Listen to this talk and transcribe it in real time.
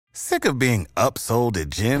Sick of being upsold at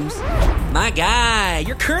gyms? My guy,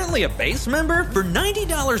 you're currently a base member? For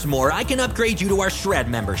 $90 more, I can upgrade you to our Shred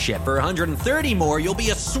membership. For $130 more, you'll be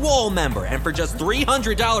a Swole member. And for just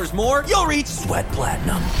 $300 more, you'll reach Sweat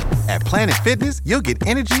Platinum. At Planet Fitness, you'll get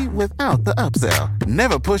energy without the upsell.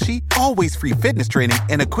 Never pushy, always free fitness training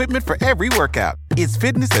and equipment for every workout. It's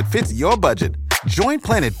fitness that fits your budget. Join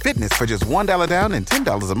Planet Fitness for just $1 down and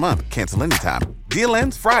 $10 a month. Cancel anytime. Deal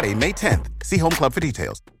ends Friday, May 10th. See Home Club for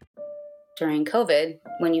details. During COVID,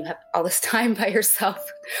 when you have all this time by yourself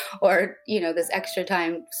or, this extra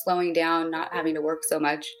time slowing down, not having to work so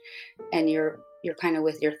much, and you're kind of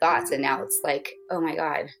with your thoughts. And now it's like, oh my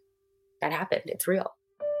God, that happened. It's real.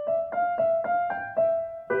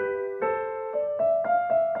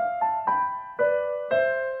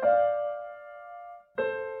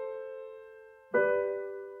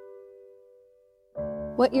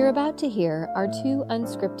 What you're about to hear are two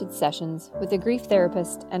unscripted sessions with a grief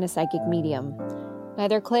therapist and a psychic medium.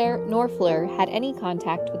 Neither Claire nor Fleur had any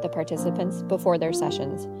contact with the participants before their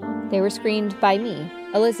sessions. They were screened by me,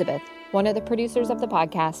 Elizabeth, one of the producers of the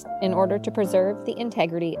podcast, in order to preserve the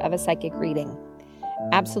integrity of a psychic reading.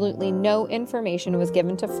 Absolutely no information was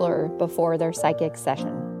given to Fleur before their psychic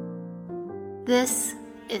session. This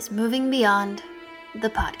is Moving Beyond,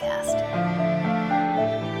 the podcast.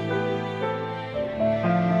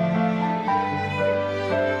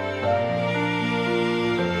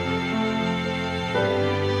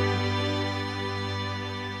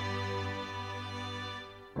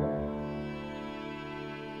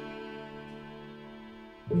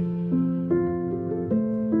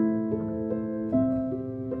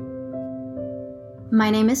 My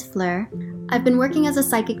name is Fleur. I've been working as a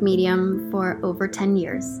psychic medium for over 10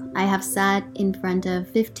 years. I have sat in front of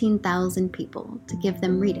 15,000 people to give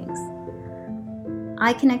them readings.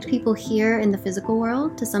 I connect people here in the physical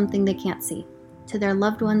world to something they can't see, to their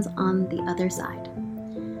loved ones on the other side.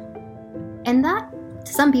 And that,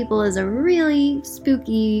 to some people, is a really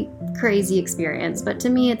spooky, crazy experience, but to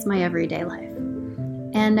me it's my everyday life.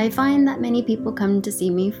 And I find that many people come to see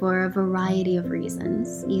me for a variety of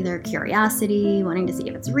reasons, either curiosity, wanting to see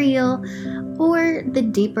if it's real, or the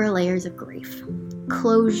deeper layers of grief.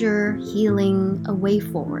 Closure, healing, a way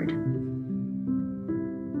forward.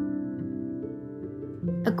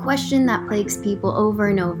 A question that plagues people over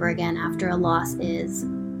and over again after a loss is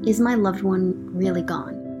my loved one really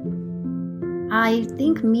gone? I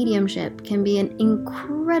think mediumship can be an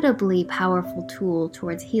incredibly powerful tool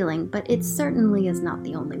towards healing, but it certainly is not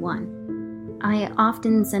the only one. I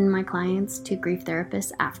often send my clients to grief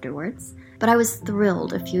therapists afterwards, but I was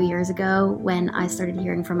thrilled a few years ago when I started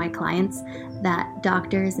hearing from my clients that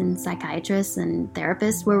doctors and psychiatrists and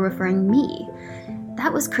therapists were referring me.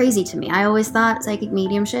 That was crazy to me. I always thought psychic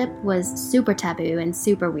mediumship was super taboo and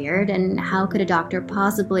super weird, and how could a doctor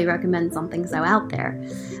possibly recommend something so out there?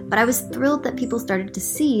 But I was thrilled that people started to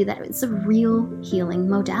see that it's a real healing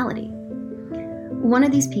modality. One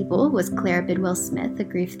of these people was Claire Bidwell Smith, a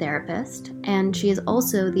grief therapist, and she is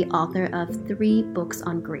also the author of 3 books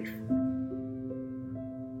on grief.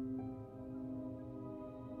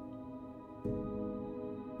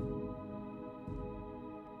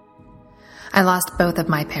 I lost both of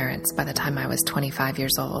my parents by the time I was 25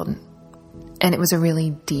 years old, and it was a really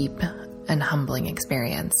deep and humbling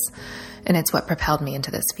experience, and it's what propelled me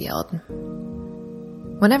into this field.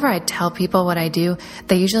 Whenever I tell people what I do,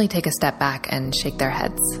 they usually take a step back and shake their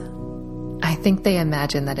heads. I think they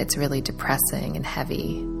imagine that it's really depressing and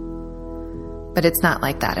heavy, but it's not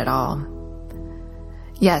like that at all.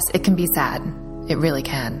 Yes, it can be sad, it really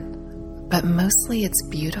can, but mostly it's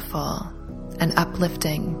beautiful and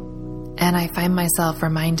uplifting. And I find myself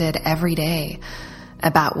reminded every day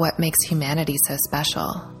about what makes humanity so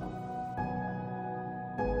special.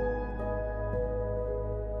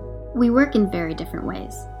 We work in very different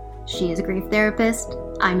ways. She is a grief therapist,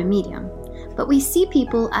 I'm a medium. But we see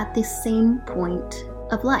people at the same point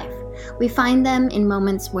of life. We find them in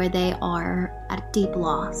moments where they are at deep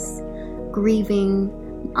loss,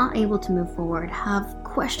 grieving, not able to move forward, have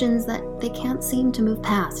questions that they can't seem to move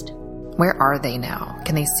past. Where are they now?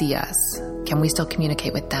 Can they see us? Can we still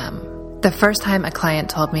communicate with them? The first time a client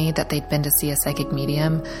told me that they'd been to see a psychic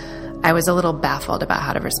medium, I was a little baffled about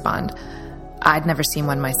how to respond. I'd never seen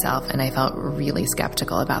one myself, and I felt really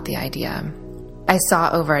skeptical about the idea. I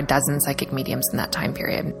saw over a dozen psychic mediums in that time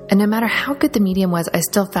period, and no matter how good the medium was, I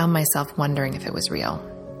still found myself wondering if it was real.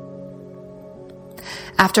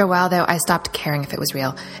 After a while, though, I stopped caring if it was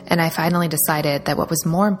real, and I finally decided that what was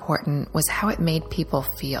more important was how it made people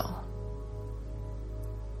feel.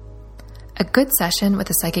 A good session with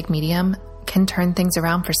a psychic medium can turn things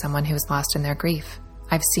around for someone who is lost in their grief.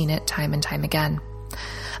 I've seen it time and time again.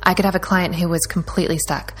 I could have a client who was completely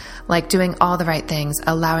stuck, like doing all the right things,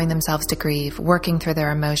 allowing themselves to grieve, working through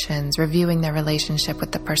their emotions, reviewing their relationship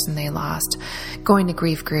with the person they lost, going to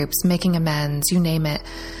grief groups, making amends, you name it.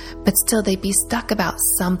 But still they'd be stuck about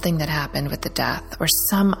something that happened with the death or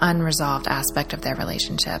some unresolved aspect of their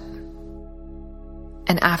relationship.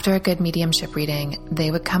 And after a good mediumship reading, they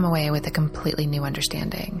would come away with a completely new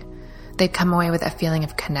understanding. They'd come away with a feeling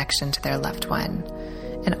of connection to their loved one,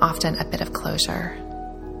 and often a bit of closure.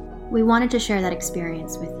 We wanted to share that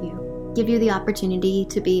experience with you, give you the opportunity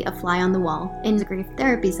to be a fly on the wall in the grief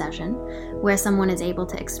therapy session, where someone is able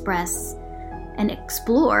to express and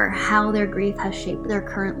explore how their grief has shaped their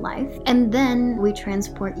current life. And then we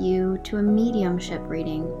transport you to a mediumship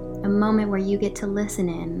reading, a moment where you get to listen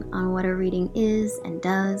in on what a reading is and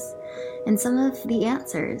does, and some of the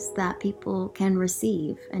answers that people can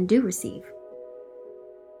receive and do receive.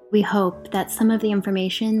 We hope that some of the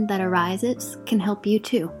information that arises can help you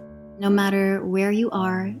too, no matter where you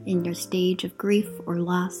are in your stage of grief or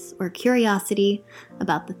loss or curiosity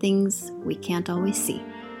about the things we can't always see.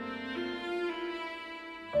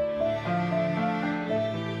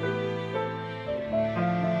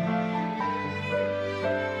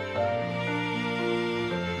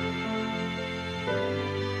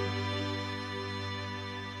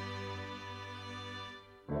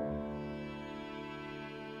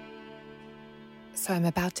 So I'm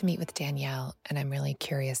about to meet with Danielle, and I'm really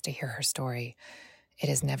curious to hear her story. It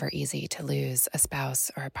is never easy to lose a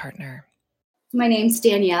spouse or a partner. My name's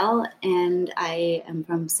Danielle, and I am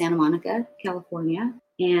from Santa Monica, California.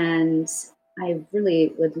 And I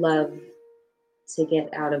really would love to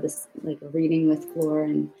get out of this, like a reading with Fleur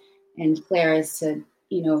and Claire, is to,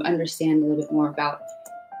 understand a little bit more about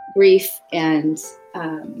grief and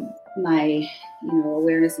my,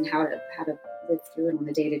 awareness and how to live through it on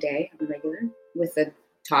the day-to-day, on the regular, with a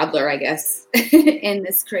toddler, I guess, in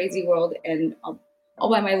this crazy world, and all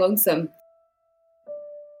by my lonesome.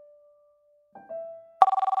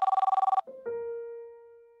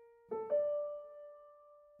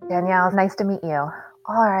 Danielle, nice to meet you.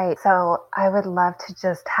 All right, so I would love to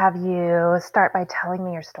just have you start by telling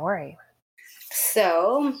me your story.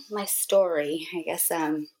 So my story, I guess.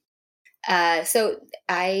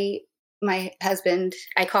 My husband,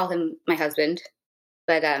 I call him my husband,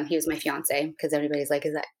 but he was my fiance, because everybody's like,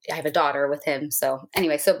 "Is that?" I have a daughter with him. So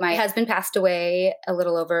anyway, so my husband passed away a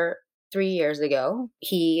little over 3 years ago.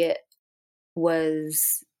 He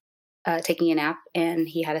was taking a nap, and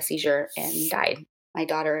he had a seizure and died. My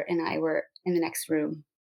daughter and I were in the next room.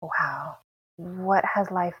 Wow. What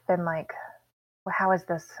has life been like? How has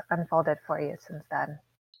this unfolded for you since then?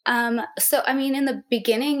 So, I mean, in the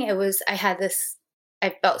beginning,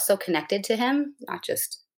 I felt so connected to him, not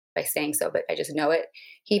just by saying so, but I just know it.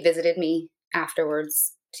 He visited me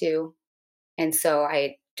afterwards too. And so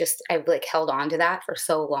I like held on to that for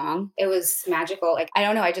so long. It was magical. Like, I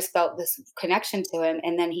don't know. I just felt this connection to him.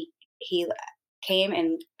 And then he came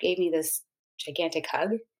and gave me this gigantic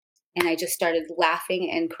hug, and I just started laughing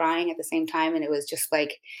and crying at the same time. And it was just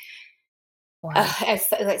like, Wow.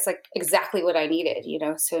 It's like exactly what I needed,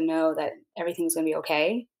 to know that everything's going to be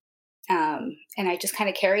okay. And I just kind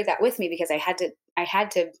of carried that with me, because I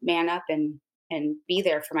had to man up and be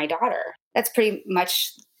there for my daughter. That's pretty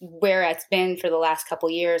much where it's been for the last couple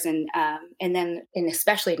of years. And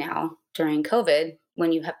especially now during COVID,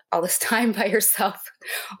 when you have all this time by yourself,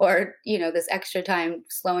 or, this extra time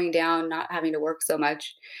slowing down, not having to work so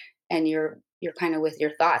much, and you're kind of with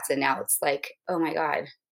your thoughts. And now it's like, oh my God,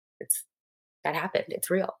 that happened.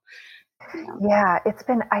 It's real. Yeah,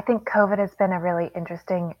 I think COVID has been a really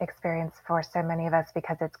interesting experience for so many of us,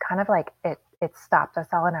 because it's kind of like it stopped us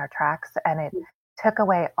all in our tracks, and it took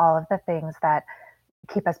away all of the things that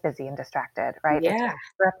keep us busy and distracted, right? Yeah. It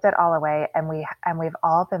stripped it all away, and we've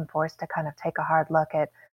all been forced to kind of take a hard look at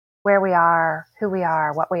where we are, who we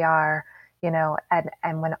are, what we are,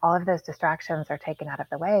 and when all of those distractions are taken out of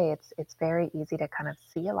the way, it's very easy to kind of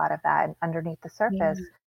see a lot of that. And underneath the surface,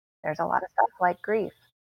 there's a lot of stuff like grief.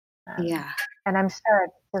 And I'm sure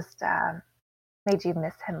it just made you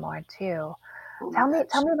miss him more too. Tell me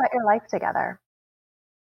about your life together.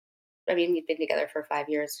 I mean, we've been together for 5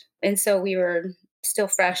 years, and so we were still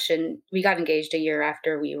fresh, and we got engaged a year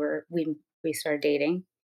after we started dating,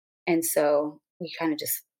 and so we kind of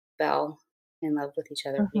just fell in love with each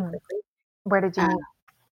other pretty quickly. Where did you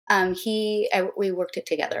meet? We worked it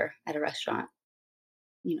together at a restaurant.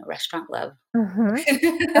 Restaurant love. I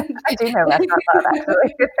do know restaurant love,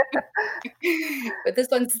 actually. But this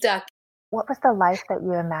one stuck. What was the life that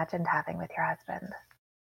you imagined having with your husband?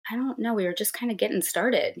 I don't know. We were just kind of getting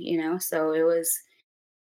started, so it was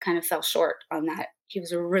kind of fell short on that. He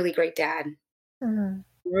was a really great dad.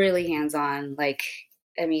 really hands-on, like,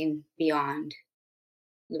 I mean, beyond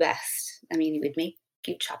the best. I mean,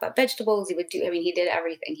 he'd chop up vegetables, he did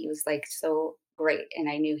everything. He was, like, so great, and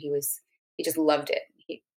I knew he just loved it.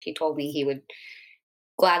 He told me he would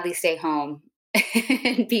gladly stay home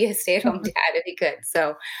and be a stay-at-home dad if he could.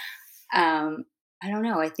 So, um, I don't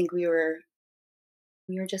know, I think we were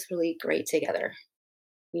just really great together.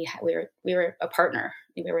 We were a partner.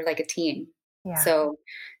 We were like a team. Yeah. So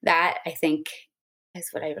that, I think, is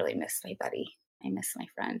what I really miss my buddy. I miss my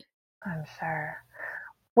friend. I'm sure.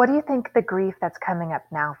 What do you think the grief that's coming up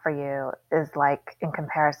now for you is like in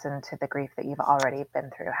comparison to the grief that you've already been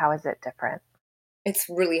through? How is it different? It's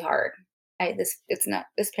really hard. This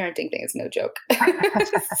parenting thing is no joke.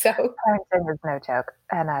 So, Parenting is no joke,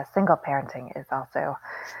 and single parenting is also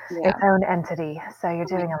yeah. its own entity. So you're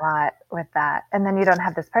Oh my doing a lot with that, and then you don't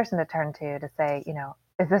have this person to turn to say,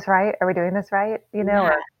 is this right? Are we doing this right? Yeah.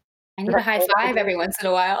 Or I is need a that high okay to five do? every once in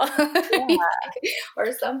a while. Yeah,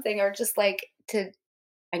 Or something, or just like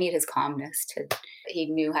I need his calmness he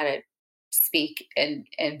knew how to speak and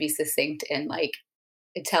be succinct and like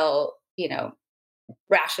tell,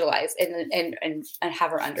 rationalize and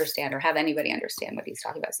have her understand or have anybody understand what he's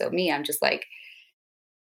talking about. So me, I'm just like,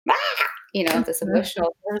 this Mhm.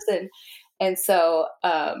 emotional person. And so,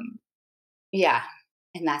 yeah,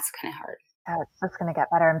 and that's kind of hard. Oh, it's just going to get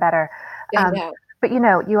better and better. I Um, know. but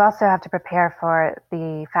you also have to prepare for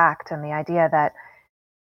the fact and the idea that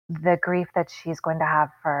the grief that she's going to have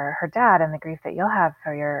for her dad and the grief that you'll have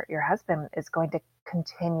for your husband is going to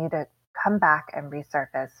continue to come back and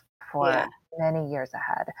resurface Yeah. for many years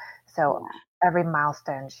ahead. So Yeah. every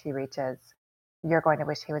milestone she reaches, you're going to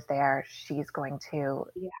wish he was there. She's going to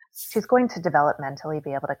developmentally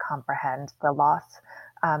be able to comprehend the loss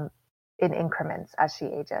um, in increments as she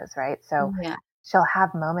ages, right? So Yeah. she'll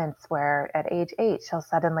have moments where at age 8, she'll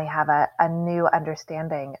suddenly have a new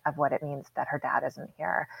understanding of what it means that her dad isn't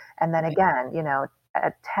here. And then Right. again,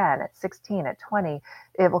 at 10, at 16, at 20,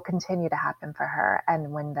 it will continue to happen for her.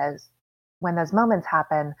 And when those moments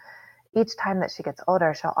happen, each time that she gets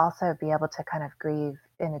older, she'll also be able to kind of grieve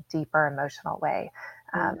in a deeper emotional way.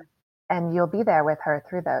 Um, Yeah. and you'll be there with her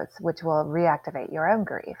through those, which will reactivate your own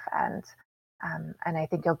grief. And I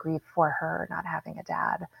think you'll grieve for her not having a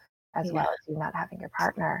dad, as Yeah. well as you not having your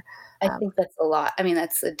partner. I Um, think that's a lot. I mean,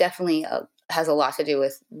 that's definitely has a lot to do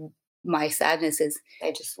with my sadness. Is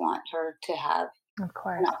I just want her to have of an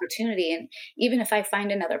course, opportunity, and even if I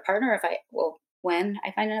find another partner, when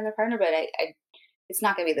I find another partner, but it's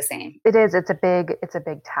not going to be the same. it is. It's a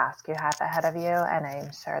big task you have ahead of you, and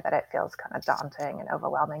I'm sure that it feels kind of daunting and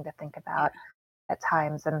overwhelming to think Yeah. about at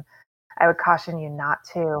times. And I would caution you not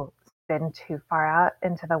to spin too far out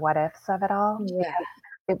into the what ifs of it all, Yeah. because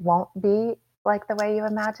it won't be like the way you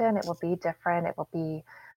imagine. It will be different. It will be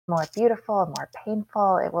more beautiful, more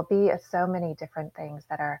painful. It will be so many different things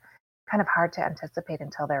that are kind of hard to anticipate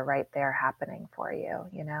until they're right there happening for you.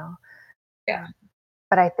 Yeah. Um,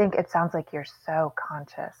 but I think it sounds like you're so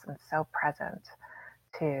conscious and so present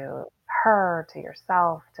to her, to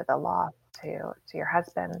yourself, to the loss, to your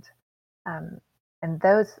husband, um, and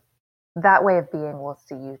that way of being will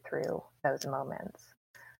see you through those moments,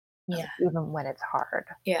 Yeah. even when it's hard.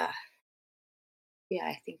 Yeah. Yeah.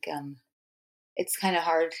 I think it's kind of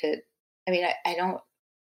hard to. I mean, I don't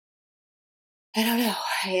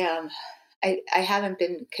know. I haven't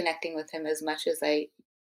been connecting with him as much as I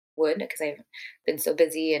would because I've been so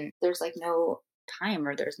busy, and there's like no time,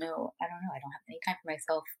 or there's no, I don't know, I don't have any time for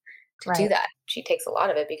myself to do Right. that. She takes a lot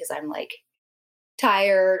of it because I'm like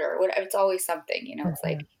tired or whatever. It's always something, it's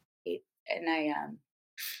like, Mhm. and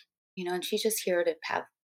and she's just here to have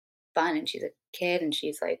fun, and she's a kid, and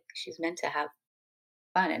she's meant to have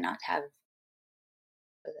fun and not have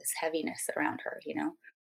this heaviness around her.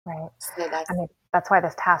 Right. So that's, I mean, that's why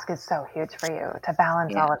this task is so huge for you, to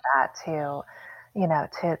balance yeah, all of that,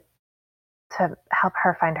 to help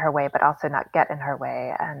her find her way, but also not get in her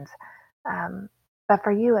way. And um, but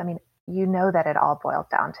for you, I mean, you know that it all boils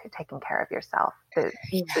down to taking care of yourself. yeah,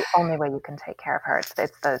 The only way you can take care of her. It's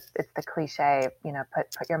the cliche,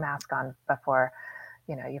 put your mask on before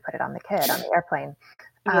you put it on the kid on the airplane,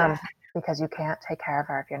 yeah, um, because you can't take care of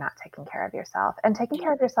her if you're not taking care of yourself. And taking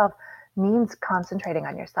care of yourself means concentrating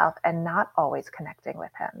on yourself and not always connecting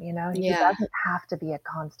with him. He yeah, doesn't have to be a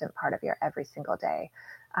constant part of your every single day.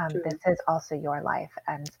 This true, is also your life,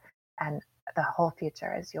 and the whole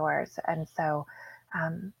future is yours. And so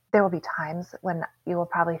there will be times when you will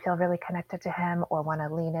probably feel really connected to him or want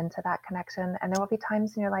to lean into that connection. And there will be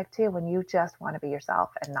times in your life too when you just want to be yourself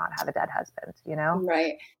and not have a dead husband.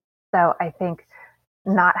 right, So I think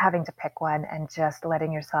not having to pick one and just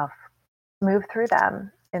letting yourself move through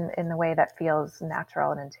them in the way that feels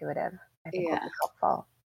natural and intuitive, I think will be helpful.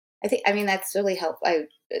 I mean, that's really helpful.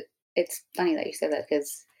 It's funny that you said that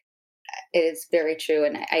because it is very true.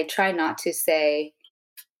 And I try not to say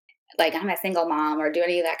like I'm a single mom or do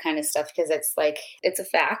any of that kind of stuff because it's like, it's a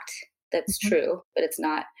fact that's true, but it's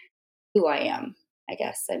not who I am. I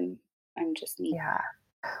guess I'm just me. Yeah.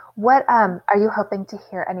 What are you hoping to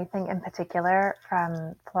hear anything in particular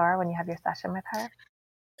from Flora when you have your session with her?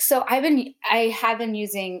 So I have been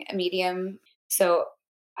using a Medium, so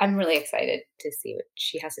I'm really excited to see what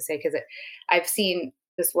she has to say because I've seen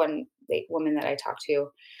this one woman that I talked to,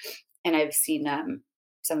 and I've seen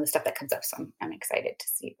some of the stuff that comes up. So I'm excited to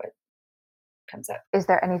see what comes up. Is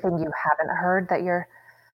there anything you haven't heard that you're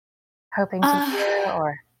hoping to hear?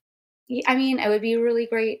 Or I mean, it would be really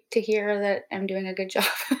great to hear that I'm doing a good job.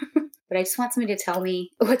 But I just want somebody to tell me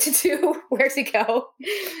what to do, where to go,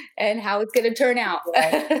 and how it's going to turn out.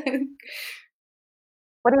 Right.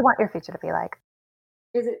 What do you want your future to be like?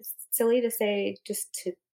 Is it silly to say just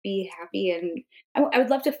to be happy? And I would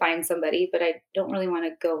love to find somebody, but I don't really want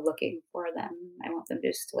to go looking for them. I want them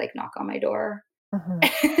just to like knock on my door.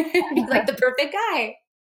 He's like the perfect guy.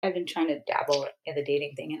 I've been trying to dabble in the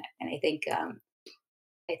dating thing, and I think I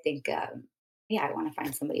want to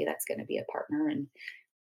find somebody that's going to be a partner, and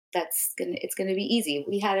it's going to be easy.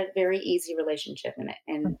 We had a very easy relationship,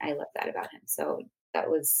 and I love that about him. So that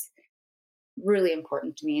was really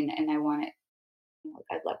important to me, and I want it.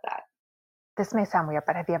 I love that. This may sound weird,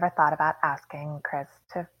 but have you ever thought about asking Chris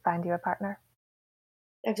to find you a partner?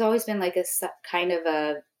 There's always been like a kind of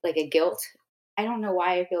a guilt. I don't know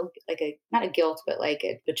why I feel like not a guilt, but like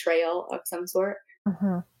a betrayal of some sort.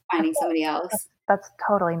 Finding somebody else. That's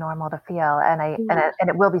totally normal to feel, and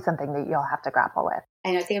it will be something that you'll have to grapple with.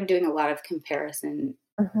 And I think I'm doing a lot of comparison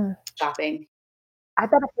shopping. I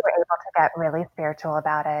bet if you were able to get really spiritual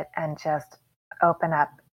about it and just open up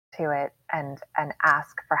to it and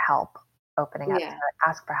ask for help, opening up to it,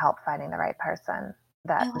 ask for help finding the right person,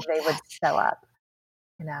 that they would show up,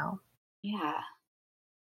 you know? Yeah.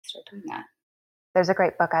 Start doing that. There's a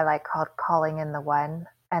great book I like called Calling in the One,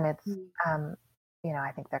 and it's,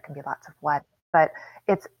 I think there can be lots of what, but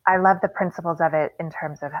I love the principles of it in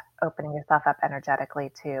terms of opening yourself up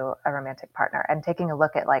energetically to a romantic partner and taking a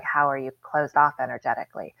look at like, how are you closed off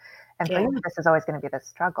energetically? And for you, this is always going to be this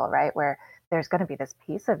struggle, right? Where there's going to be this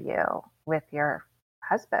piece of you with your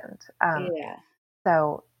husband.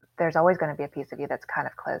 So there's always going to be a piece of you that's kind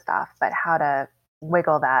of closed off, but how to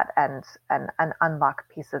wiggle that and unlock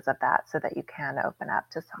pieces of that so that you can open up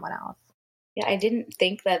to someone else. Yeah, I didn't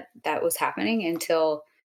think that was happening until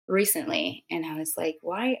recently, and I was like,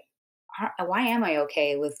 why am I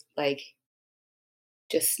okay with like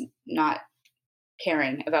just not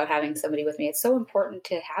caring about having somebody with me? It's so important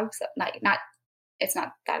to have not it's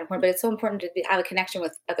not that important, but it's so important to have a connection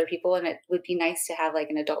with other people, and it would be nice to have like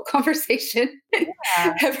an adult conversation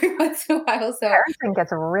every once in a while. So everything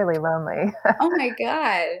gets really lonely. Oh my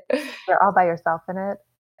God. You're all by yourself in it.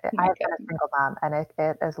 I've been a single mom, and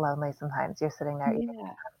it is lonely sometimes. You're sitting there eating,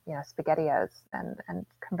 SpaghettiOs and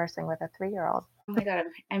conversing with a 3-year-old. Oh my God,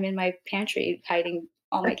 I'm in my pantry hiding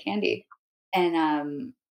all my candy,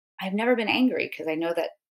 and I've never been angry because I know that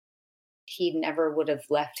he never would have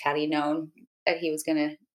left had he known that he was going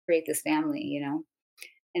to create this family, and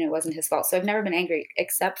it wasn't his fault. So I've never been angry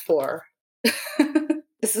except for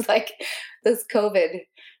this is like this COVID,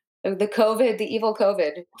 the evil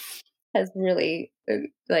COVID has really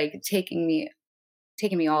like taking me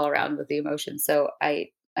all around with the emotions. So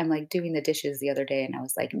I'm like doing the dishes the other day, and I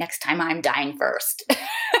was like, next time I'm dying first.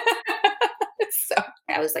 So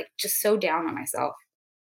I was like just so down on myself.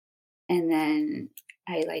 And then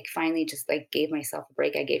I like finally just like gave myself a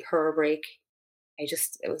break. I gave her a break.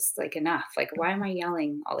 It was like enough. Like, why am I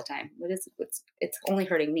yelling all the time? It's only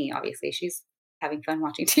hurting me. Obviously she's having fun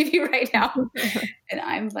watching TV right now. And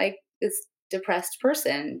I'm like this depressed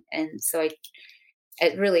person. And so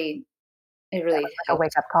it really like a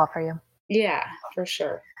wake up call for you. Yeah, for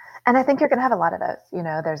sure. And I think you're going to have a lot of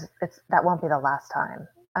those, that won't be the last time.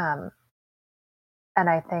 And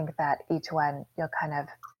I think that each one you'll kind of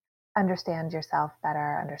understand yourself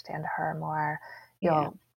better, understand her more.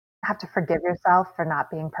 You'll have to forgive yourself for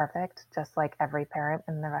not being perfect, just like every parent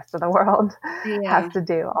in the rest of the world has to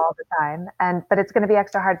do all the time. But it's going to be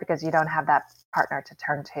extra hard because you don't have that partner to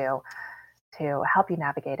turn to help you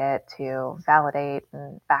navigate it, to validate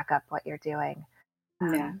and back up what you're doing.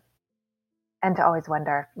 And to always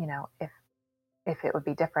wonder, if it would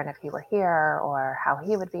be different if he were here, or how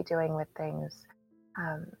he would be doing with things.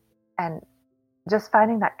 And just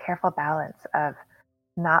finding that careful balance of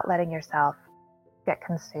not letting yourself get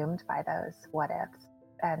consumed by those what ifs,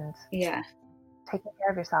 and taking care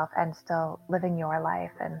of yourself and still living your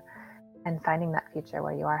life and finding that future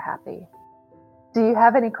where you are happy. Do you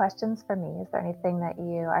have any questions for me? Is there anything that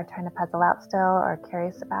you are trying to puzzle out still or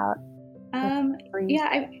curious about?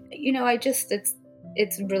 Yeah,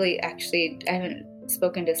 it's really, actually, I haven't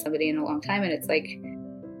spoken to somebody in a long time, and it's like,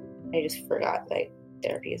 I just forgot that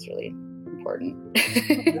therapy is really important.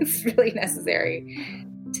 It's really necessary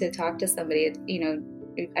to talk to somebody.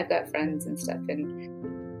 I've got friends and stuff,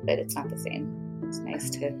 but it's not the same. It's nice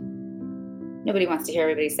to, nobody wants to hear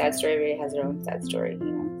everybody's sad story. Everybody has their own sad story,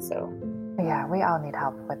 so. Yeah, we all need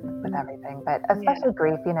help with everything, but especially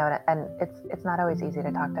grief, and it's not always easy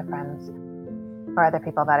to talk to friends or other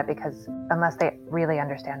people about it, because unless they really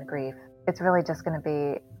understand grief, it's really just going to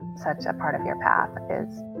be such a part of your path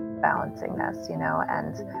is balancing this,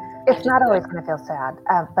 and it's not always going to feel sad,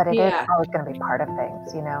 but it is always going to be part of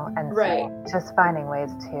things, and so just finding ways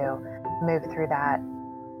to move through that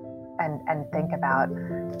and think about,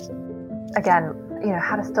 again,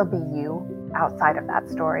 how to still be you outside of that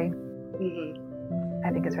story. Mm-hmm.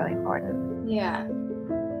 I think is really important. Yeah.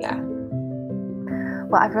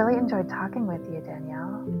 Well, I've really enjoyed talking with you,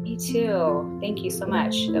 Danielle. Me too. Thank you so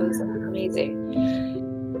much. That was amazing.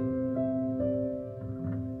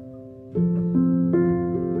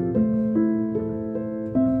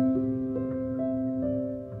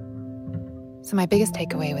 So my biggest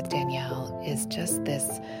takeaway with Danielle is just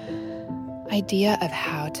this idea of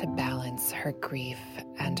how to balance her grief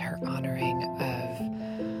and her honoring of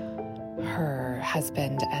her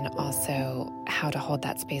husband, and also how to hold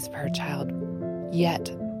that space for her child,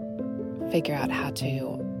 yet figure out how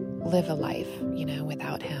to live a life,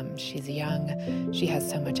 without him. She's young. She has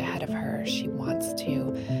so much ahead of her. She wants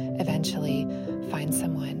to eventually find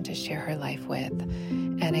someone to share her life with.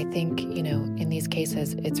 And I think, in these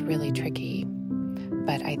cases, it's really tricky.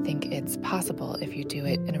 But I think it's possible if you do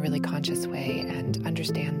it in a really conscious way and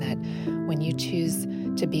understand that when you choose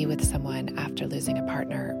to be with someone after losing a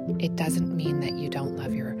partner, it doesn't mean that you don't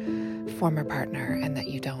love your former partner and that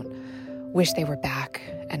you don't wish they were back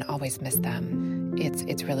and always miss them.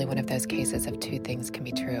 It's really one of those cases of two things can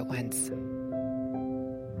be true at once.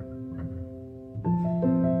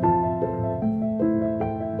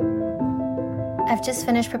 I've just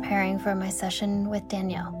finished preparing for my session with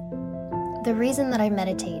Danielle. The reason that I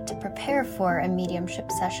meditate to prepare for a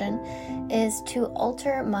mediumship session is to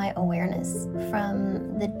alter my awareness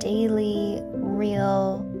from the daily,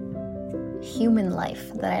 real, human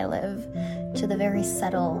life that I live to the very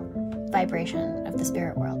subtle vibration of the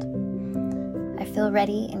spirit world. I feel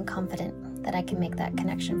ready and confident that I can make that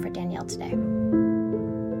connection for Danielle today.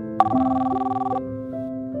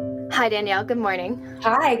 Hi, Danielle. Good morning.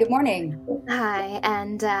 Hi, good morning. Hi,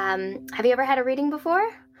 and have you ever had a reading before?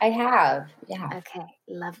 I have, yeah. Okay,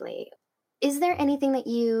 lovely. Is there anything that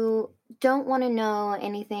you don't want to know,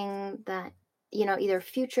 anything that, either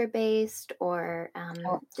future-based or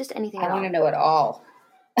just anything at all? I want to know it all.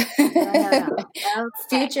 Okay.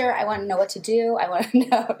 Future, I want to know what to do. I want to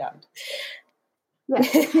know.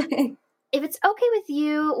 Yeah. If it's okay with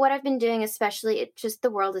you, what I've been doing, especially, the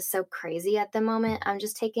world is so crazy at the moment. I'm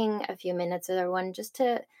just taking a few minutes with everyone just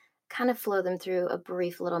to kind of flow them through a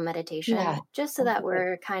brief little meditation, just so that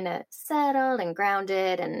we're kind of settled and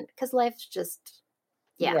grounded, and because life's just,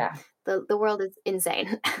 the world is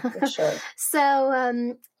insane. For sure.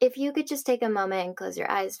 So if you could just take a moment and close your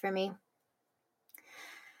eyes for me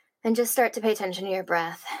and just start to pay attention to your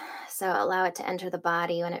breath. So allow it to enter the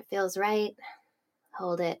body when it feels right.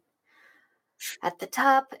 Hold it at the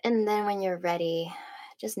top, and then when you're ready,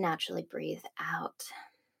 just naturally breathe out.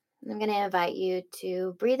 I'm going to invite you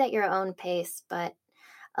to breathe at your own pace, but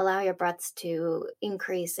allow your breaths to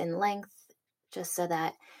increase in length, just so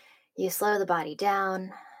that you slow the body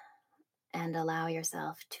down and allow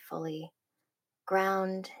yourself to fully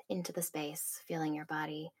ground into the space, feeling your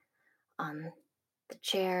body on the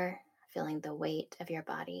chair, feeling the weight of your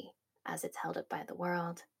body as it's held up by the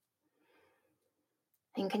world.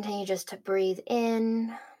 And continue just to breathe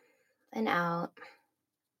in and out.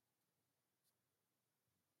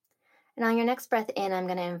 And on your next breath in, I'm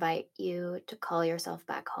going to invite you to call yourself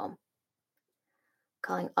back home.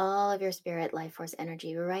 Calling all of your spirit, life force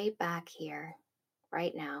energy right back here,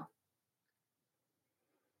 right now.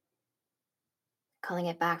 Calling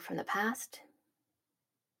it back from the past.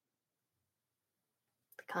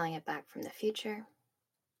 Calling it back from the future.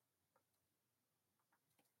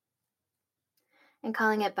 And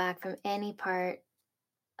calling it back from any part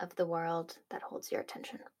of the world that holds your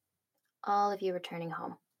attention. All of you returning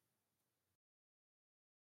home.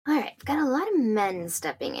 All right, I've got a lot of men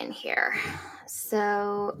stepping in here.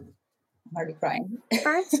 So I'm already crying.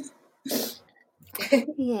 First,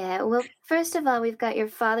 Yeah, well, first of all, we've got your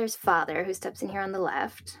father's father who steps in here on the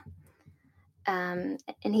left. And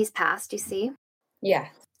he's passed, you see? Yeah.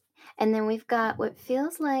 And then we've got what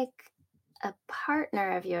feels like a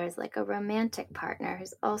partner of yours, like a romantic partner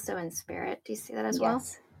who's also in spirit. Do you see that as well?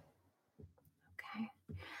 Yes. Okay.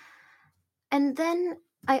 And then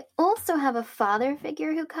I also have a father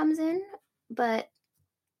figure who comes in, but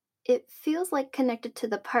it feels like connected to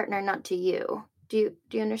the partner, not to you. Do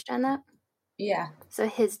you understand that? Yeah. So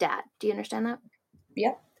his dad. Do you understand that?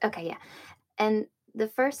 Yep. Okay, yeah. And the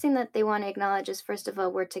first thing that they want to acknowledge is, first of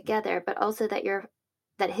all, we're together, but also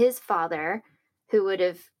that his father, who would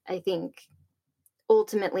have, I think,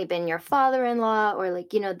 ultimately been your father-in-law, or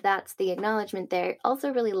like, that's the acknowledgement there,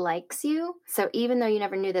 also really likes you. So even though you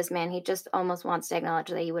never knew this man, he just almost wants to acknowledge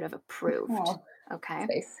that you would have approved. Oh, okay.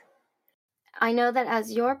 Nice. I know that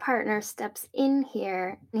as your partner steps in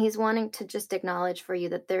here, he's wanting to just acknowledge for you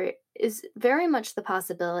that there is very much the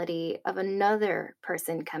possibility of another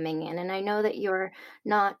person coming in. And I know that you're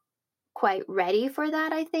not quite ready for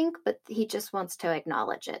that, I think, but he just wants to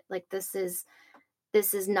acknowledge it. Like, this is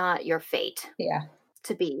not your fate. Yeah.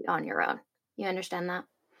 To be on your own. You understand that?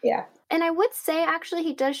 Yeah. And I would say, actually,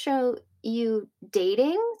 he does show you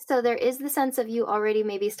dating. So there is the sense of you already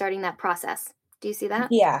maybe starting that process. Do you see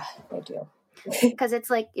that? Yeah, I do. Because it's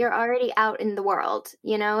like you're already out in the world,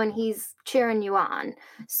 and he's cheering you on.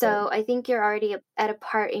 So I think you're already at a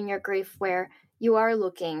part in your grief where you are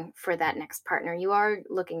looking for that next partner. You are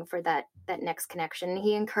looking for that next connection.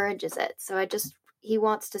 He encourages it. So he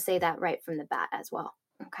wants to say that right from the bat as well.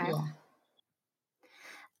 Okay. Yeah.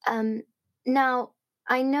 Now,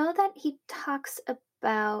 I know that he talks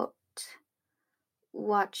about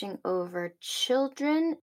watching over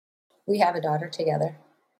children. We have a daughter together.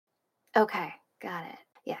 Okay, got it.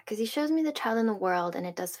 Yeah, because he shows me the child in the world, and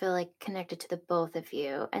it does feel like connected to the both of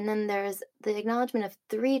you. And then there's the acknowledgement of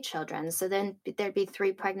 3 children. So then there'd be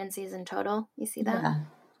 3 pregnancies in total. You see that? Yeah.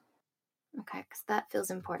 Okay, because that feels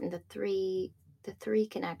important. The three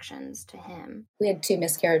connections to him. We had 2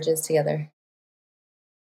 miscarriages together.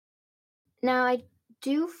 Now, I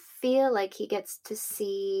do feel like he gets to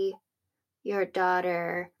see your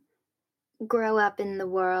daughter grow up in the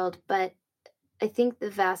world, but I think the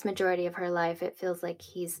vast majority of her life, it feels like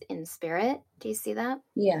he's in spirit. Do you see that?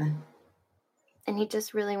 Yeah. And he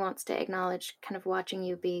just really wants to acknowledge kind of watching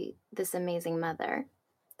you be this amazing mother.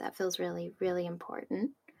 That feels really, really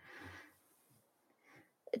important.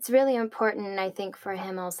 It's really important, I think, for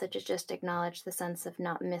him also to just acknowledge the sense of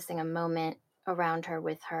not missing a moment around her,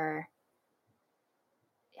 with her.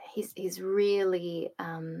 He's really,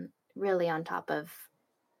 really on top of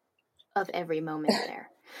every moment there.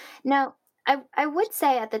 Now, I would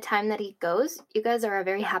say at the time that he goes, you guys are a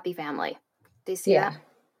very happy family. Do you see that?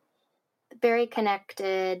 Very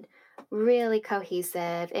connected, really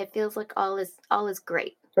cohesive. It feels like all is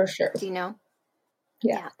great. For sure. Do you know?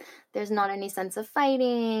 Yeah. There's not any sense of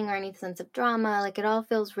fighting or any sense of drama. Like, it all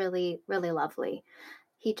feels really, really lovely.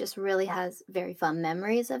 He just really has very fond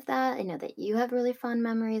memories of that. I know that you have really fond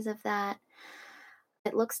memories of that.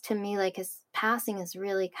 It looks to me like his passing is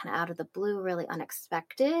really kind of out of the blue, really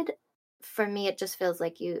unexpected. For me, it just feels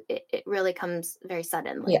like it really comes very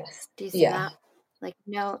suddenly. Yes. Do you see that? Like,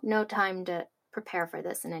 no time to prepare for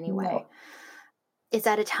this in any way. No. It's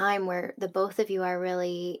at a time where the both of you are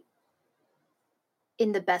really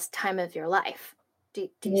in the best time of your life. Do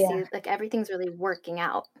you see? Like, everything's really working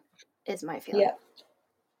out, is my feeling. Yeah.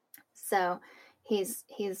 So he's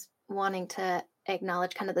wanting to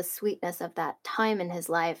acknowledge kind of the sweetness of that time in his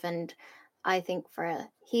life. And I think for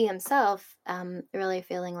he himself, really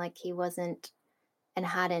feeling like he wasn't and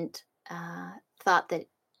hadn't thought that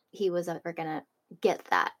he was ever going to get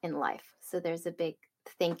that in life. So there's a big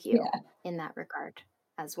thank you in that regard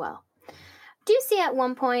as well. Do you see at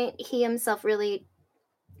one point he himself really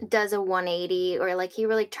does a 180, or like he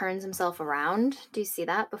really turns himself around? Do you see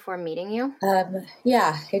that before meeting you?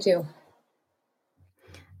 Yeah, I do.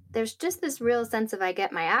 There's just this real sense of I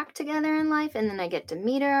get my act together in life, and then I get to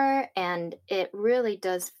meet her, and it really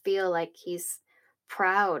does feel like he's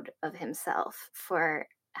proud of himself for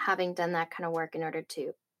having done that kind of work in order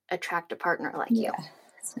to attract a partner like you. Yeah,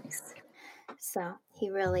 that's nice. So he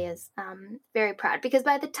really is very proud, because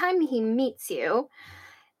by the time he meets you,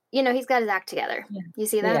 he's got his act together. Yeah. You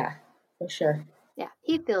see that? Yeah, for sure. Yeah,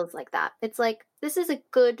 he feels like that. It's like, this is a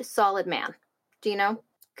good, solid man. Do you know?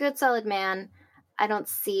 Good, solid man. I don't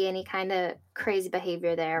see any kind of crazy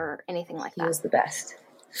behavior there or anything like that. He was the best.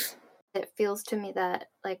 It feels to me that,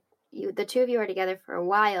 like, the two of you are together for a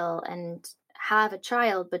while and have a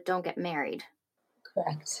child, but don't get married.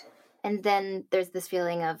 Correct. And then there's this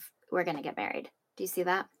feeling of, we're going to get married. Do you see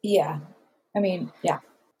that? Yeah. I mean, yeah.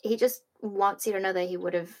 He just wants you to know that he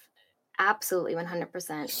would have absolutely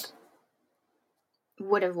 100%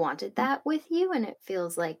 would have wanted that with you. And it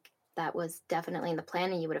feels like that was definitely in the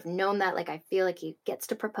plan and you would have known that. Like, I feel like he gets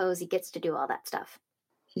to propose, he gets to do all that stuff.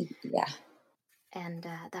 Yeah. And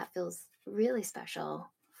that feels really special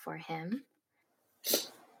for him.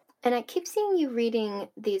 And I keep seeing you reading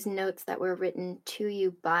these notes that were written to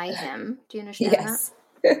you by him. Do you understand Yes.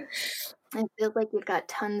 that? It feels like you've got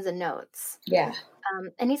tons of notes. Yeah.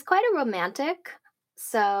 And he's quite a romantic.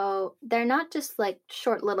 So they're not just like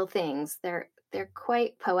short little things. They're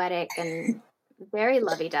quite poetic and very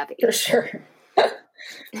lovey-dovey. For sure.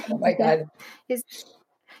 Oh my God.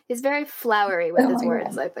 He's very flowery with his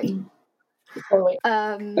words, God. I think. Totally.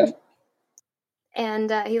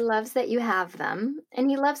 And he loves that you have them, and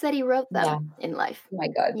he loves that he wrote them in life. Oh my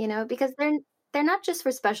God. You know, because they're not just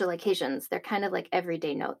for special occasions. They're kind of like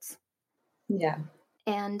everyday notes. Yeah.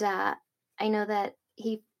 And I know that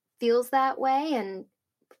he feels that way, and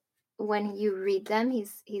when you read them,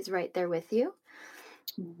 he's right there with you.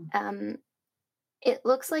 Mm-hmm. It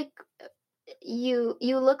looks like you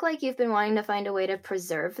look like you've been wanting to find a way to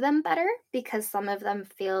preserve them better, because some of them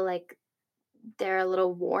feel like they're a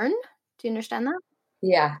little worn. Do you understand that?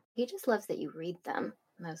 Yeah. He just loves that you read them,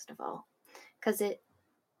 most of all, because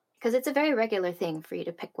it's a very regular thing for you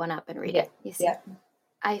to pick one up and read it. You see,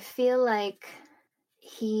 I feel like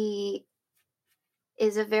he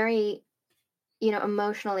is a very,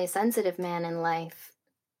 emotionally sensitive man in life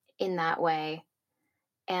in that way,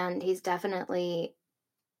 and he's definitely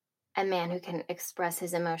a man who can express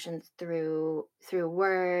his emotions through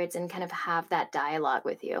words and kind of have that dialogue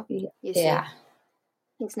with you. You see? Yeah.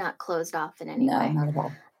 He's not closed off in any way. No, not at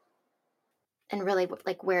all. And really,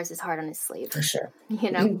 like, wears his heart on his sleeve. For sure.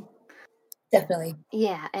 Definitely.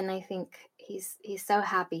 Yeah, and I think he's so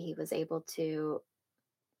happy he was able to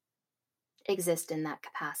exist in that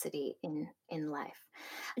capacity in life.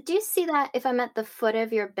 Do you see that if I'm at the foot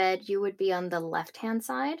of your bed, you would be on the left-hand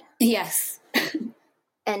side? Yes.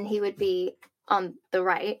 And he would be on the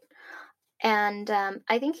right. And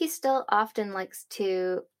I think he still often likes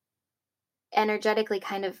to energetically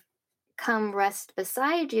kind of come rest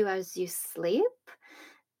beside you as you sleep,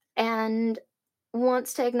 and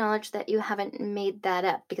wants to acknowledge that you haven't made that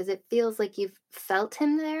up, because it feels like you've felt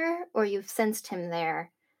him there or you've sensed him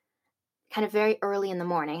there kind of very early in the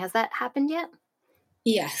morning. Has that happened yet?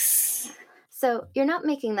 Yes. So you're not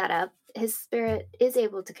making that up. His spirit is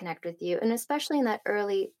able to connect with you, and especially in that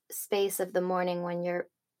early space of the morning when you're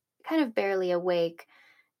kind of barely awake,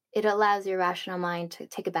 it allows your rational mind to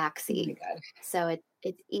take a back seat. Oh my God. So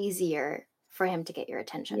it's easier for him to get your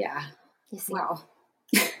attention. Yeah. You see? Wow.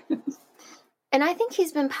 And I think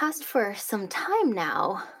he's been passed for some time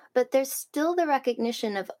now, but there's still the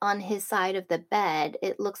recognition of, on his side of the bed,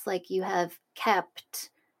 it looks like you have kept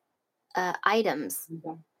items.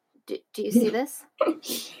 Okay. Do you see this?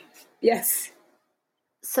 Yes.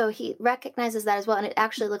 So he recognizes that as well, and it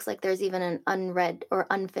actually looks like there's even an unread or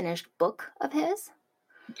unfinished book of his.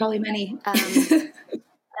 Probably many. As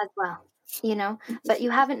well, but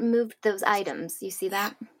you haven't moved those items. You see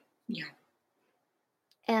that? Yeah.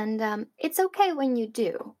 And it's okay when you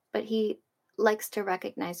do, but he likes to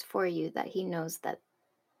recognize for you that he knows that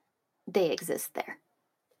they exist there.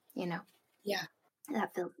 Yeah.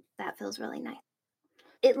 That feels really nice.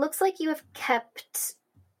 It looks like you have kept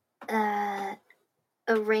a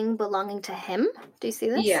ring belonging to him. Do you see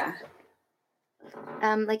this? Yeah.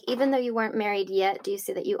 Like, even though you weren't married yet, do you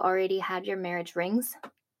see that you already had your marriage rings?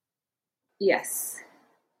 Yes.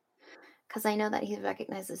 Because I know that he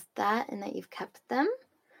recognizes that and that you've kept them.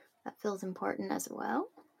 That feels important as well.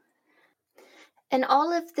 And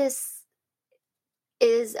all of this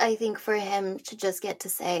is, I think, for him to just get to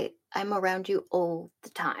say, I'm around you all the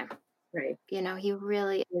time. Right. He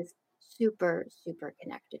really is super, super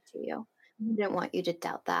connected to you. He didn't want you to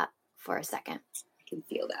doubt that for a second. I can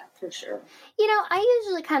feel that for sure. I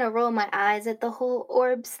usually kind of roll my eyes at the whole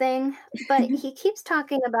orbs thing, but he keeps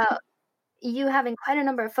talking about you having quite a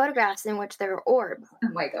number of photographs in which there are orbs. Oh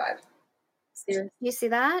my God. Seriously? You see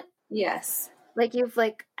that? Yes. Like, you've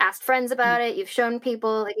asked friends about it. You've shown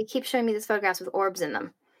people. He keeps showing me these photographs with orbs in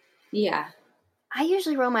them. Yeah. I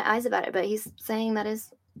usually roll my eyes about it, but he's saying that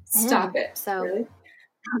is him. Stop it. So really?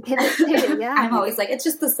 I'll give it to you. Yeah. I'm always like, it's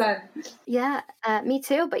just the sun. Yeah, me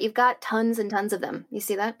too. But you've got tons and tons of them. You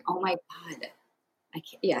see that? Oh my God. I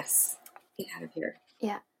can't. Yes. Get out of here.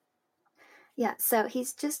 Yeah. Yeah. So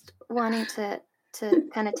he's just wanting to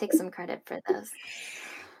kind of take some credit for those.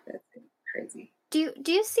 That's crazy. Do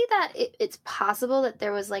you see that it's possible that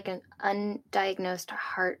there was an undiagnosed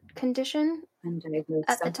heart condition undiagnosed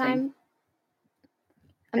at something. the time?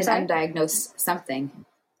 an sorry? undiagnosed something,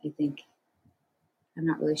 I think. I'm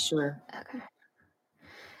not really sure. Okay.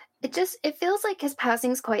 It feels like his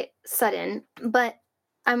passing's quite sudden, but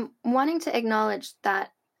I'm wanting to acknowledge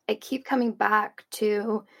that I keep coming back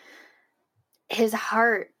to his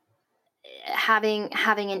heart having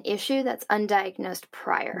an issue that's undiagnosed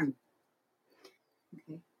prior.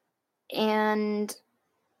 Okay. And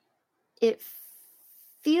it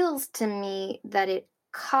feels to me that it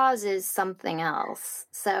causes something else.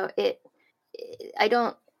 So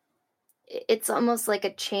it's almost like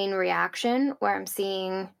a chain reaction where I'm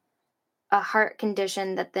seeing a heart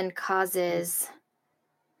condition that then causes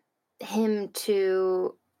him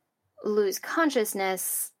to lose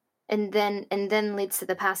consciousness and then leads to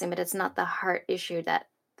the passing, but it's not the heart issue that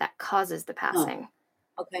causes the passing.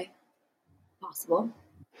 Oh, okay. Possible.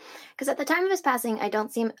 Because at the time of his passing, I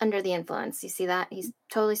don't see him under the influence. You see that? He's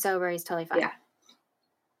totally sober. He's totally fine. Yeah.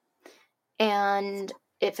 And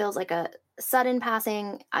it feels like a sudden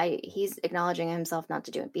passing. He's acknowledging himself not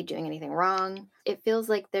to be doing anything wrong. It feels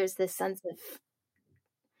like there's this sense of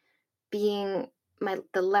being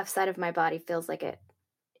the left side of my body feels like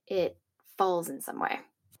it falls in some way.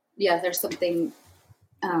 Yeah, there's something.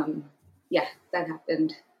 That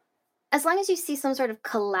happened. As long as you see some sort of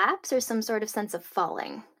collapse or some sort of sense of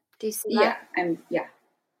falling. Do you see that? Yeah.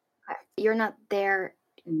 Okay. You're not there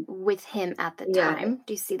with him at the time.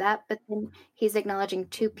 Do you see that? But then he's acknowledging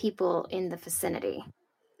two people in the vicinity.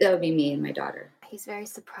 That would be me and my daughter. He's very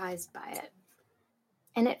surprised by it.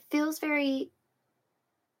 And it feels very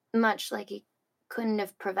much like he couldn't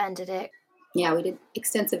have prevented it. Yeah, we did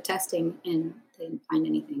extensive testing and they didn't find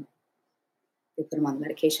anything. They put him on the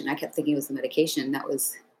medication. I kept thinking it was the medication that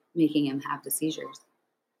was making him have the seizures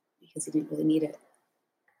because he didn't really need it.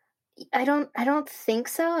 I don't think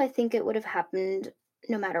so. I think it would have happened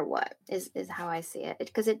no matter what, is how I see it.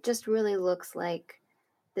 Because it just really looks like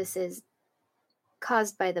this is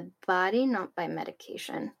caused by the body, not by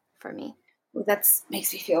medication for me. Well, that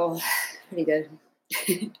makes me feel pretty good.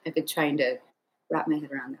 I've been trying to wrap my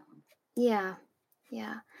head around that one. Yeah.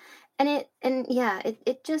 And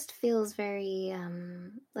it just feels very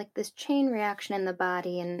like this chain reaction in the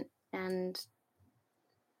body and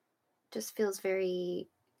just feels very,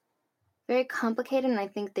 very complicated. And I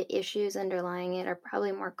think the issues underlying it are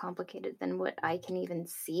probably more complicated than what I can even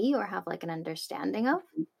see or have like an understanding of.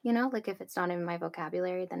 You know, like if it's not in my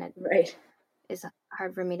vocabulary, then it is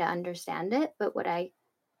hard for me to understand it. But what I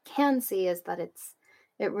can see is that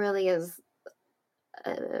it really is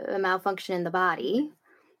a malfunction in the body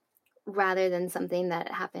rather than something that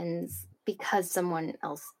happens because someone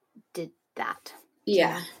else did that.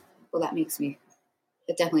 Yeah. Well,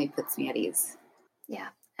 it definitely puts me at ease. Yeah.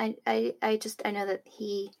 I know that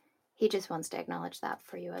he just wants to acknowledge that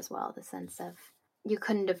for you as well. The sense of you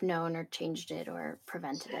couldn't have known or changed it or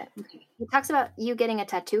prevented it. Okay. He talks about you getting a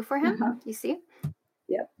tattoo for him. Uh-huh. You see?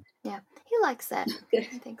 Yep. Yeah. He likes it. Good.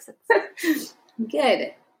 He thinks it's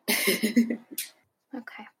good.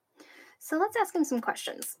 Okay. So let's ask him some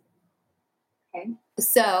questions. Okay.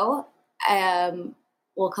 So, a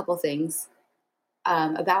couple things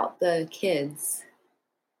about the kids.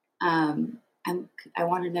 I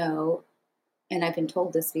want to know, and I've been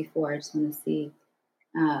told this before. I just want to see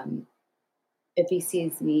if he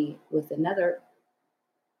sees me with another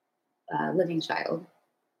living child.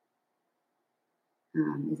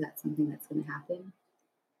 Is that something that's going to happen?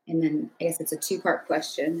 And then I guess it's a two-part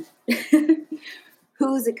question.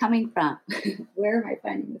 Who is it coming from? Where am I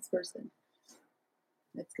finding this person?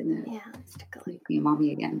 That's going to make me a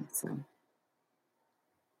mommy again. So,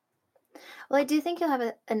 well, I do think you'll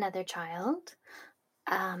have another child.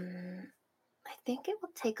 I think it will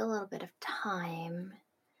take a little bit of time.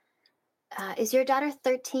 Is your daughter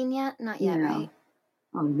 13 yet? Not yet, no. Right?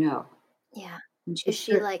 Oh, no. Yeah. Is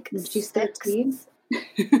she like she's 13?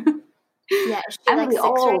 Yeah, is she like really 6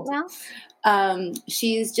 old. right now?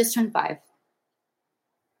 She's just turned 5.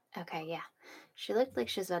 Okay, yeah. She looked like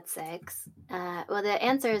she's about 6. Well, the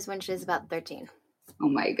answer is when she's about 13. Oh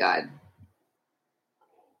my God.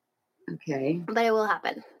 Okay. But it will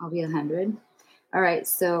happen. I'll be 100. All right.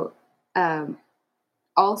 So,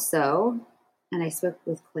 also, and I spoke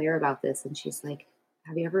with Claire about this, and she's like,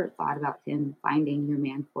 have you ever thought about him finding your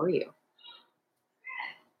man for you?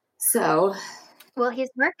 So. Well, he's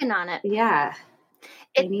working on it. Yeah.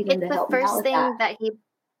 I need him to help me out with that.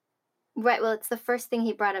 Right. Well, it's the first thing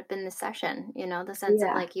he brought up in the session, the sense of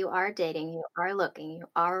like you are dating, you are looking, you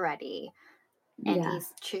are ready, and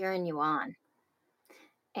he's cheering you on.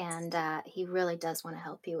 And he really does want to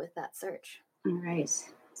help you with that search. All right.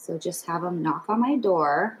 So just have him knock on my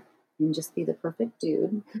door and just be the perfect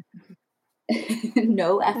dude.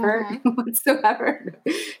 No effort whatsoever.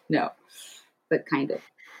 No, but kind of.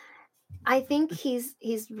 I think he's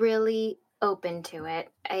really open to it.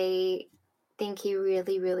 I think he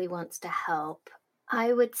really, really wants to help.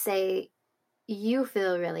 I would say you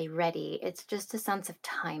feel really ready. It's just a sense of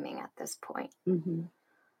timing at this point. Mm-hmm.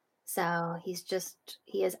 So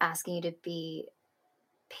he is asking you to be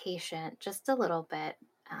patient just a little bit,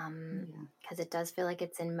 because it does feel like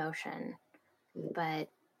it's in motion, but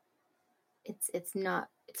it's not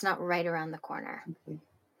right around the corner. Okay.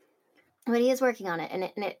 But he is working on it,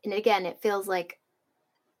 and again, it feels like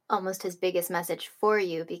almost his biggest message for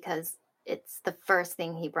you, because it's the first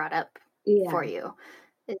thing he brought up for you.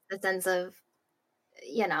 It's the sense of,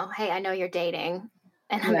 hey, I know you're dating,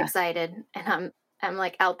 and I'm excited, and I'm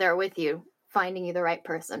like out there with you, finding you the right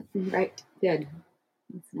person. Right. Good.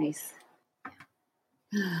 That's nice.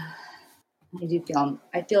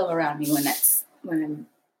 I feel around me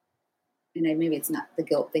maybe it's not the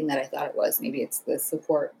guilt thing that I thought it was. Maybe it's the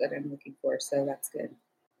support that I'm looking for. So that's good.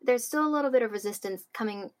 There's still a little bit of resistance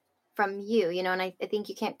coming from you, and I think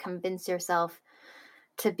you can't convince yourself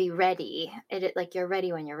to be ready. Like you're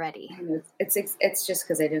ready when you're ready. It's just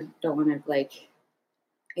because I don't want to, like,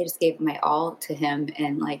 I just gave my all to him,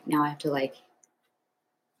 and like now I have to, like,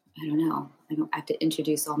 I don't know. I don't have to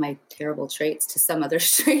introduce all my terrible traits to some other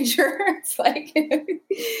stranger. It's like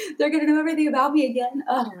they're gonna know everything about me again.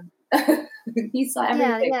 Oh. He saw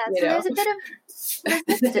everything. Yeah. So there's a bit of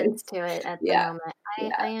resistance to it at the moment.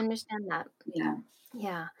 I understand that.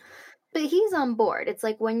 Yeah. But he's on board. It's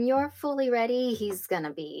like when you're fully ready, he's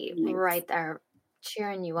gonna be right there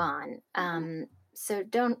cheering you on. So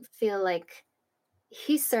don't feel like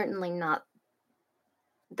he's certainly not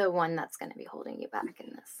the one that's going to be holding you back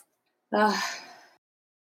in this.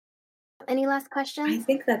 Any last questions? I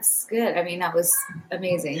think that's good. I mean, that was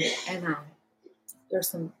amazing. And there's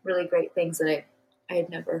some really great things that I had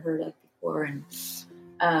never heard of before. And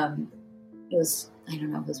it was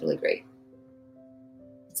really great.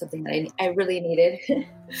 It's something that I really needed.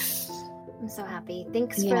 I'm so happy.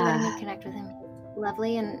 Thanks for letting me connect with him.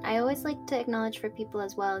 Lovely. And I always like to acknowledge for people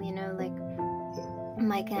as well, like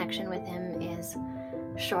my connection with him is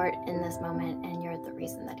short in this moment, and you're the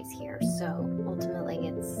reason that he's here. So ultimately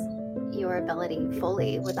it's your ability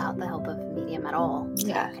fully, without the help of medium at all, to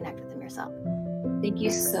connect with him yourself. Thank you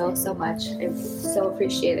so much. I so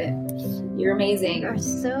appreciate it. You're amazing. You're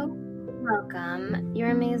so welcome.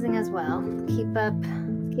 You're amazing as well. Keep up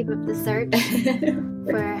the search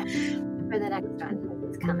for the next one.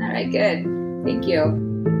 It's coming. All right, good. Thank you.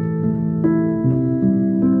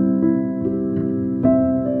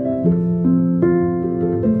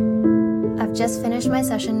 I've just finished my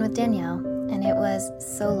session with Danielle, and it was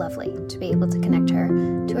so lovely to be able to connect her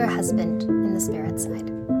to her husband in the spirit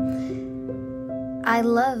side. I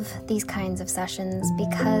love these kinds of sessions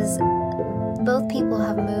because both people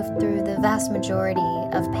have moved through the vast majority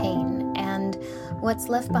of pain, and what's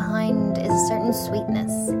left behind is a certain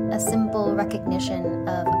sweetness, a simple recognition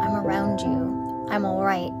of I'm around you, I'm all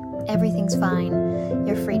right, everything's fine,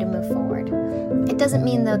 you're free to move forward. It doesn't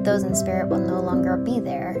mean that those in spirit will no longer be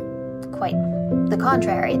there. Quite the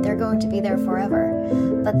contrary, they're going to be there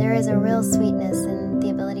forever. But there is a real sweetness in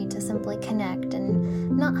the ability to simply connect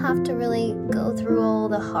and not have to really go through all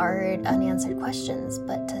the hard, unanswered questions,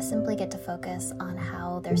 but to simply get to focus on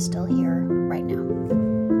how they're still here right now.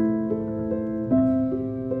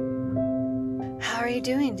 How are you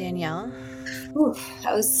doing, Danielle? Ooh,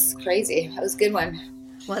 that was crazy. That was a good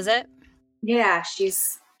one. Was it? Yeah,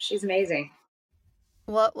 she's amazing.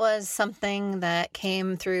 What was something that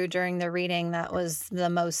came through during the reading that was the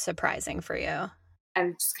most surprising for you?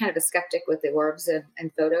 I'm just kind of a skeptic with the orbs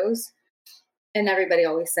and photos. And everybody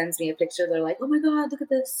always sends me a picture. They're like, oh my God, look at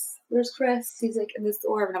this. There's Chris. He's like in this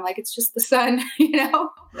orb. And I'm like, it's just the sun, like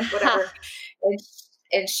whatever.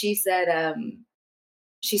 And she said,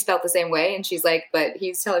 she's felt the same way. And she's like, but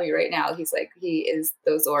he's telling me right now, he's like, he is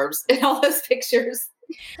those orbs in all those pictures.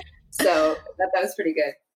 So that was pretty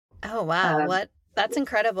good. Oh, wow. That's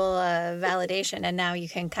incredible validation. And now you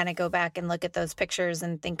can kind of go back and look at those pictures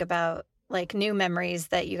and think about like new memories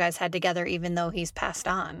that you guys had together, even though he's passed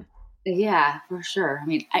on. Yeah, for sure. I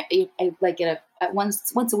mean, I like it at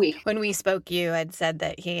once a week. When we spoke, you had said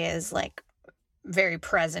that he is like very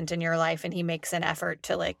present in your life and he makes an effort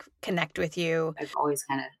to like connect with you. I've always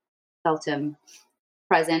kind of felt him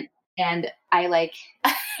present, and I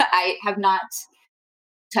have not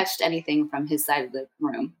touched anything from his side of the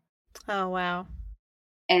room. Oh, wow.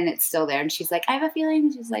 And it's still there. And she's like, I have a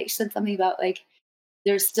feeling. She's like, she said something about like,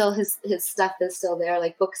 there's still his stuff is still there.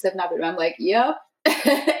 Like books have not been, I'm like, yep.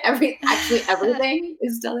 Everything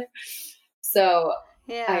is still there. So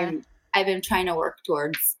yeah. I've been trying to work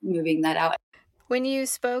towards moving that out. When you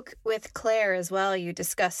spoke with Claire as well, you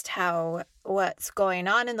discussed how what's going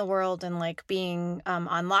on in the world and like being on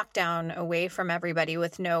lockdown away from everybody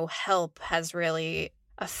with no help has really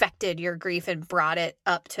affected your grief and brought it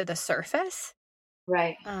up to the surface.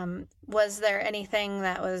 Right. Was there anything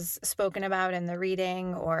that was spoken about in the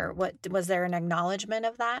reading, or was there an acknowledgement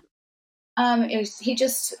of that? He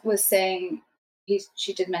just was saying,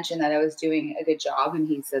 she did mention that I was doing a good job, and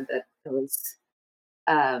he said that it was,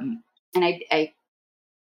 and I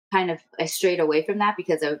I strayed away from that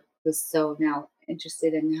because I was so now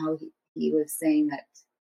interested in how he was saying that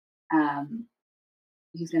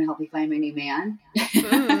he's going to help me find my new man.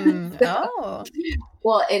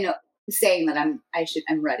 Well, and saying that I'm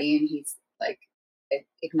ready, and he's like, it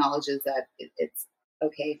acknowledges that it's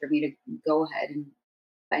okay for me to go ahead and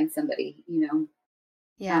find somebody,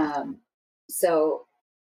 Yeah. So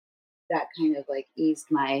that kind of like eased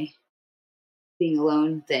my being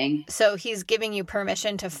alone thing. So he's giving you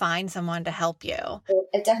permission to find someone to help you.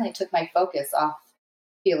 It definitely took my focus off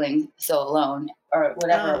feeling so alone or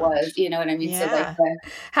whatever it was. You know what I mean? Yeah. So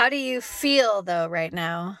how do you feel though right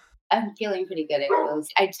now? I'm feeling pretty good.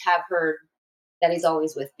 I just have heard that he's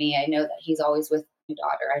always with me. I know that he's always with my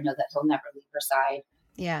daughter. I know that he'll never leave her side.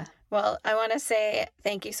 Yeah. Well, I want to say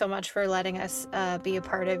thank you so much for letting us be a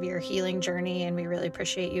part of your healing journey, and we really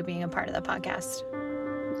appreciate you being a part of the podcast.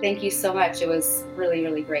 Thank you so much. It was really,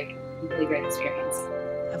 really great. Really great experience.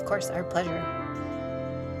 Of course, our pleasure.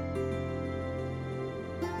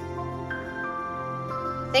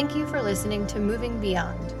 Thank you for listening to Moving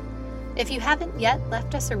Beyond. If you haven't yet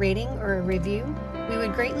left us a rating or a review, we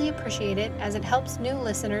would greatly appreciate it, as it helps new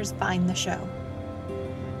listeners find the show.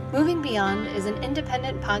 Moving Beyond is an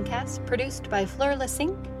independent podcast produced by Fleur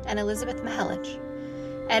Lessink and Elizabeth Mihelich,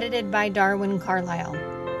 edited by Darwin Carlisle.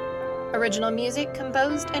 Original music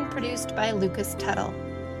composed and produced by Lucas Tuttle.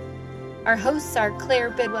 Our hosts are Claire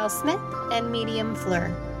Bidwell-Smith and Medium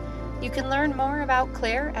Fleur. You can learn more about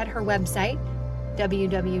Claire at her website,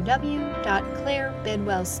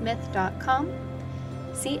 www.clairebidwellsmith.com,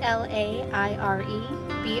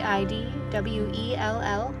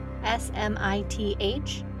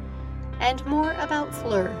 ClaireBidwellSmith, and more about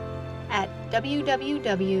Fleur at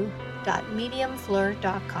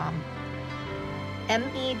www.mediumfleur.com.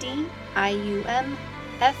 MEDIUMFLEUR.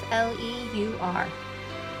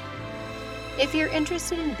 If you're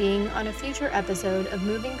interested in being on a future episode of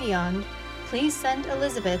Moving Beyond, please send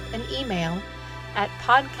Elizabeth an email at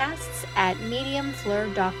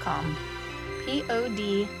podcasts@mediumfleur.com.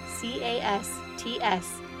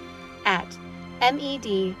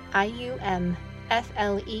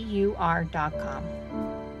 PODCASTS@MEDIUMFLEUR.com.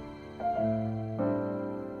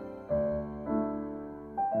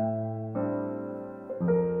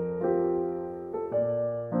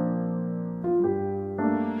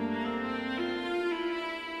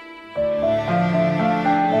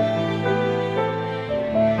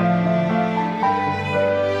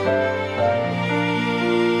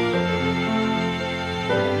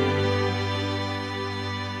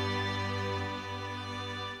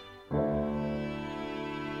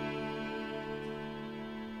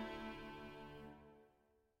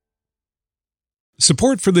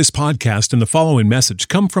 Support for this podcast and the following message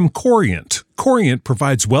come from Corient. Corient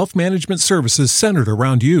provides wealth management services centered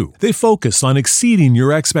around you. They focus on exceeding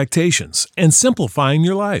your expectations and simplifying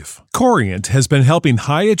your life. Corient has been helping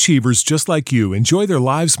high achievers just like you enjoy their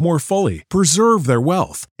lives more fully, preserve their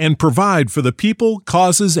wealth, and provide for the people,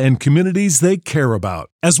 causes, and communities they care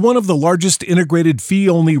about. As one of the largest integrated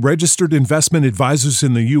fee-only registered investment advisors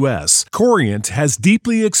in the U.S., Corient has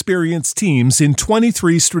deeply experienced teams in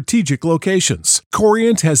 23 strategic locations.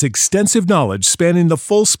 Corient has extensive knowledge spanning the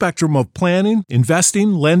full spectrum of planning,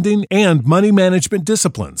 investing, lending, and money management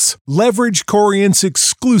disciplines. Leverage Corient's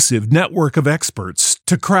exclusive network of experts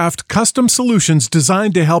to craft custom solutions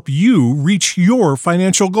designed to help you reach your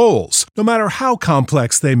financial goals, no matter how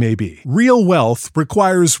complex they may be. Real wealth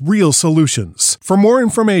requires real solutions. For more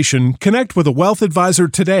information, connect with a wealth advisor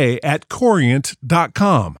today at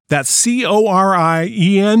Corient.com. That's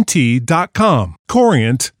Corient.com.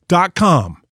 Corient.com.